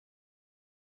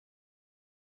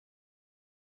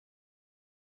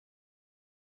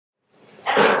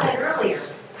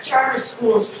charter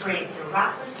schools trade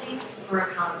bureaucracy for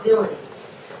accountability.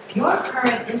 Your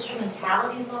current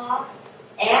instrumentality law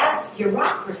adds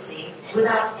bureaucracy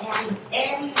without adding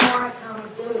any more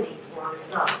accountability for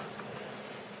results.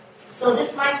 So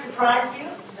this might surprise you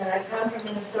that I've come from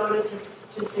Minnesota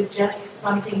to suggest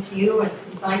something to you and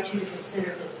invite you to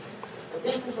consider this. But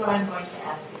this is what I'm going to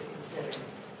ask you to consider.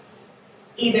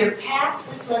 Either pass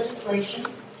this legislation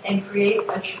and create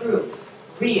a true,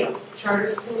 real charter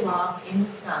school law in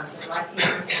Wisconsin like the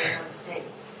other 41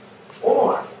 states,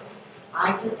 or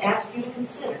I could ask you to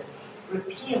consider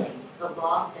repealing the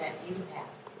law that you have.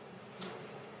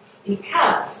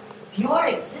 Because your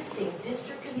existing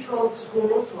district-controlled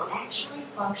schools will actually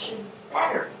function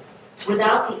better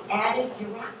without the added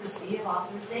bureaucracy of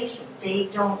authorization. They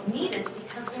don't need it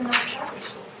because they're not charter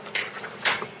schools.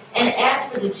 And as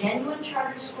for the genuine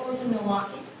charter schools in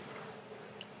Milwaukee,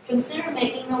 consider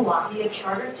making Milwaukee a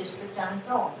charter district on its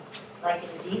own, like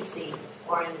in D.C.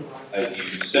 or in New York. Thank you,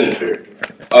 Senator.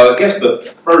 I guess the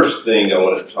first thing I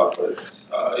wanted to talk about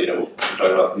is, we're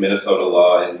talking about Minnesota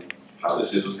law and how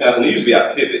this is Wisconsin. Usually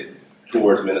I pivot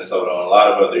towards Minnesota on a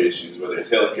lot of other issues, whether it's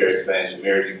healthcare expansion,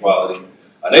 marriage equality.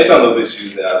 Next on those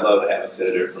issues, I'd love to have a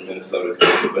senator from Minnesota,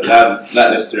 but not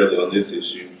necessarily on this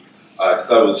issue.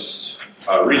 So I was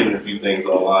reading a few things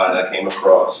online. I came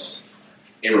across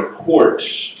a report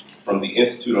from the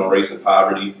Institute on Race and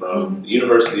Poverty from the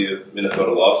University of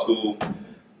Minnesota Law School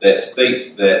that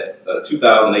states that a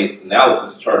 2008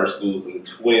 analysis of charter schools in the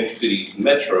Twin Cities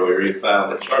metro area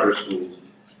found that charter schools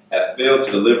have failed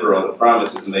to deliver on the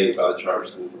promises made by the charter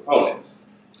school proponents.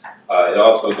 It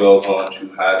also goes on to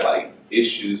highlight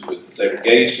issues with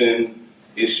segregation,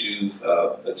 issues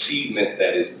of achievement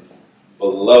that is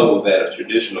below that of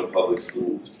traditional public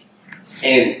schools.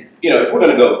 And, if we're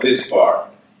going to go this far,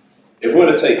 if we're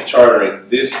going to take chartering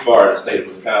this far in the state of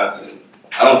Wisconsin,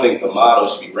 I don't think the model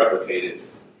should be replicated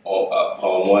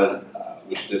on one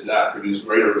which does not produce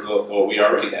greater results than what we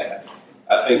already have.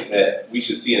 I think that we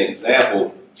should see an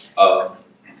example of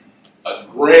a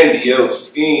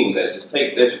grandiose scheme that just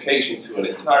takes education to an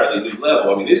entirely new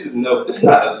level. I mean, this is not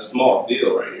a small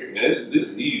deal right here. This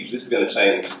is huge. This is going to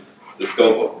change the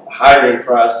scope of the hiring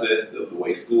process, the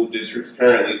way school districts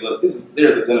currently look. There's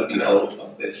going to be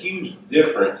a huge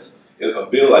difference if a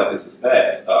bill like this is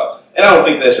passed. And I don't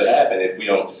think that should happen if we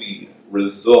don't see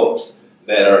results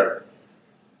that are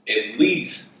at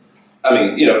least,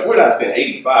 if we're not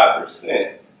saying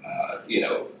 85%,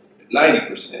 90%.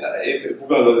 If we're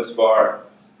going to go this far,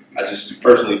 I just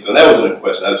personally feel, that wasn't a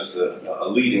question, that was just a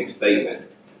leading statement.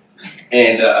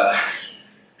 And I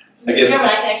guess,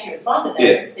 I can actually respond to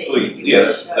that. Yeah, please. Yeah,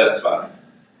 that's fine.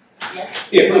 Yes?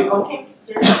 Yeah, please. Okay,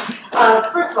 certainly.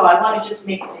 First of all, I want to just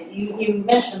make, you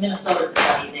mentioned Minnesota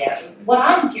study there. What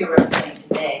I'm here representing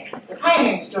today, the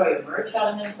pioneering story emerged out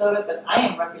of Minnesota, but I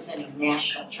am representing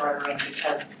national chartering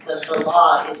because the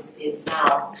law is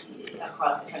now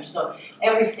across the country. So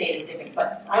every state is different.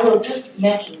 But I will just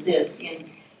mention this.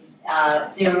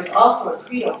 There was also a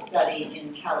Credo study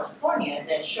in California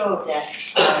that showed that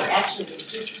actually the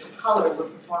students of color were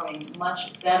performing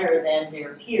much better than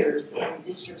their peers in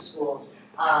district schools,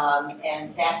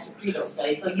 and that's the Credo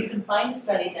study. So you can find a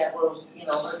study that will,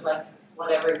 reflect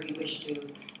whatever you wish to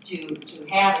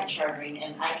have in chartering,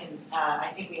 and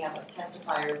I think we have a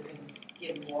testifier who can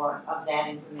give more of that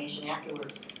information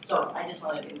afterwards. So I just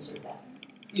wanted to insert that.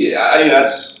 Yeah, I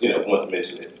just want to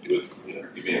mention it with you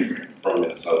being from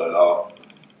Minnesota and all.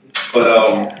 But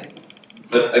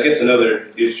I guess another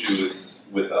issue is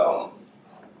with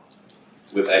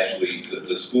actually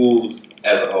the schools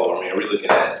as a whole. Are we looking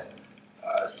at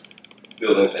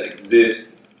buildings that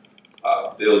exist?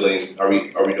 Buildings? Are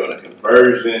we doing a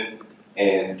conversion?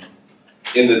 And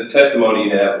in the testimony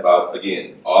you have about,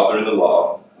 again, authoring the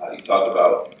law, you talk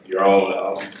about your own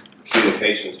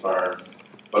communications firm.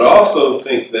 But I also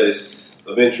think that it's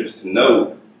of interest to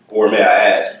note, or may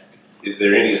I ask, is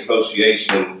there any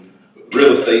association with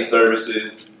real estate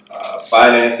services,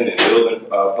 financing and building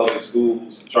public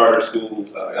schools, charter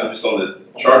schools? I'm just on the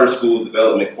Charter Schools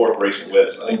Development Corporation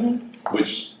website,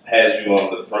 which has you on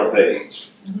the front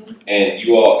page. And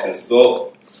you all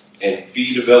consult and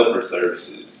fee developer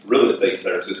services, real estate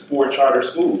services for charter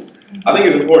schools. I think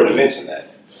it's important to mention that.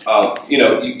 You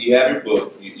have your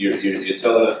books, you're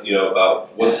telling us,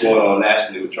 about what's going on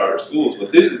nationally with charter schools,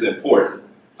 but this is important.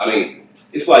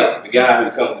 It's like the guy who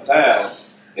comes to town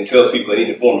and tells people they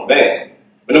need to form a band,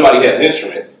 but nobody has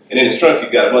instruments, and in his trunk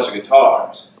you've got a bunch of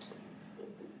guitars.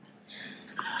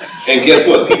 And guess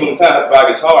what? People in town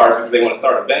buy guitars because they want to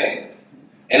start a band.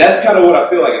 And that's kind of what I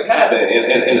feel like is happening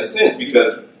in a sense,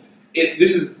 because it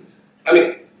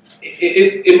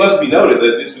must be noted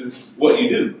that this is what you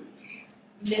do.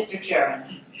 Mr.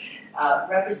 Chairman,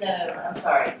 Representative, I'm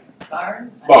sorry,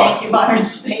 Barnes? Barnes. Thank you,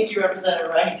 Barnes. Thank you, Representative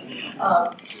Wright.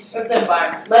 Representative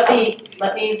Barnes, let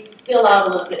me fill out a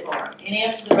little bit more. In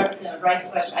answer to Representative Wright's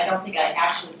question, I don't think I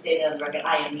actually stated on the record,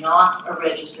 I am not a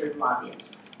registered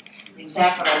lobbyist. In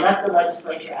fact, when I left the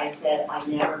legislature, I said I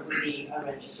never would be a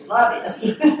registered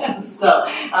lobbyist. So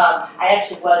I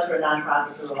actually was for a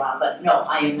nonprofit for a while, but no,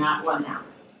 I am not one now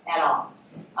at all.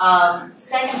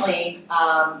 Secondly,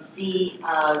 the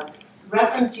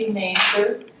reference you made,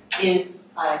 sir, is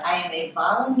I am a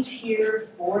volunteer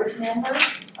board member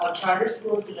of Charter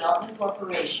Schools Development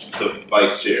Corporation. The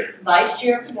vice chair. Vice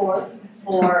chair of the board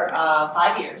for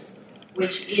 5 years,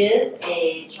 which is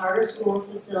a charter schools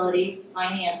facility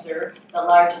financer, the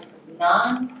largest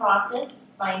nonprofit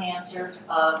financer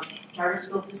of charter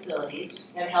school facilities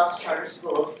that helps charter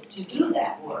schools to do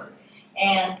that work.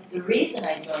 And the reason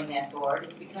I joined that board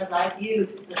is because I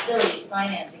viewed facilities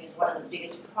financing as one of the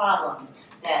biggest problems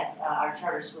that our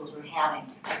charter schools were having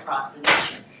across the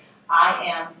nation. I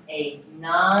am a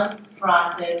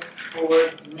non-profit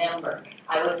board member.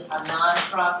 I was a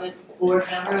non-profit board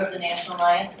member of the National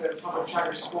Alliance for Public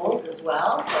Charter Schools as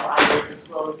well, so I will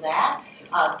disclose that.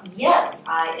 Yes,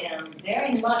 I am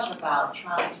very much about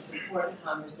trying to support the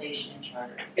conversation in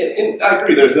charter. And I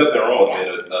agree, there's nothing wrong with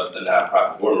being a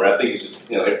nonprofit board member. I think it's just,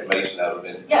 information that would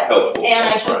have been helpful. And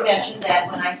I should mention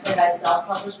that when I said I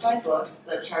self-published my book,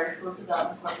 the Charter Schools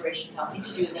Development Corporation helped me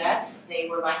to do that. They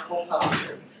were my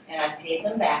co-publisher, and I've paid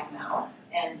them back now,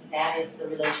 and that is the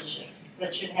relationship.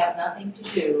 That should have nothing to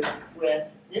do with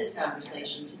this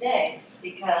conversation today,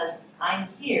 because I'm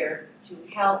here to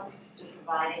help to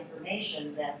provide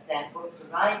information that that book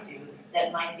provides you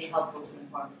that might be helpful to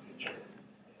inform the future.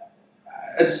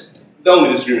 The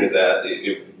only disagreement is that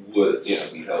it would,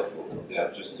 be helpful,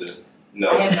 just to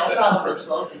know. I have no problem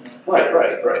disclosing this. Right.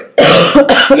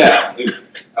 Now,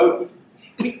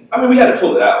 we had to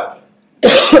pull it out,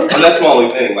 and that's my only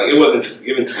thing. Like, it wasn't just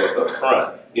given to us up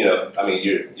front. You're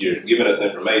giving us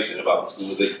information about the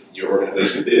schools that your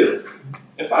organization builds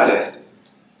and finances.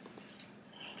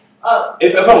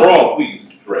 If I'm wrong,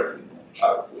 please correct me.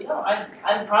 No,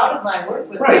 I'm proud of my work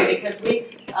with Right. you because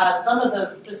some of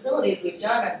the facilities we've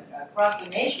done across the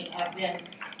nation have been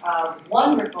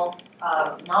wonderful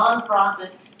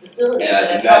nonprofit facilities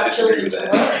that have helped children to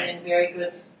learn in very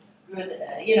good,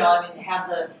 have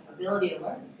the ability to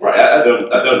learn. Right, I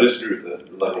don't disagree with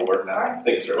the level of work now.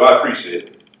 Thank you, sir. Well, I appreciate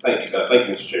it. Thank you,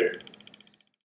 Mr. Chair.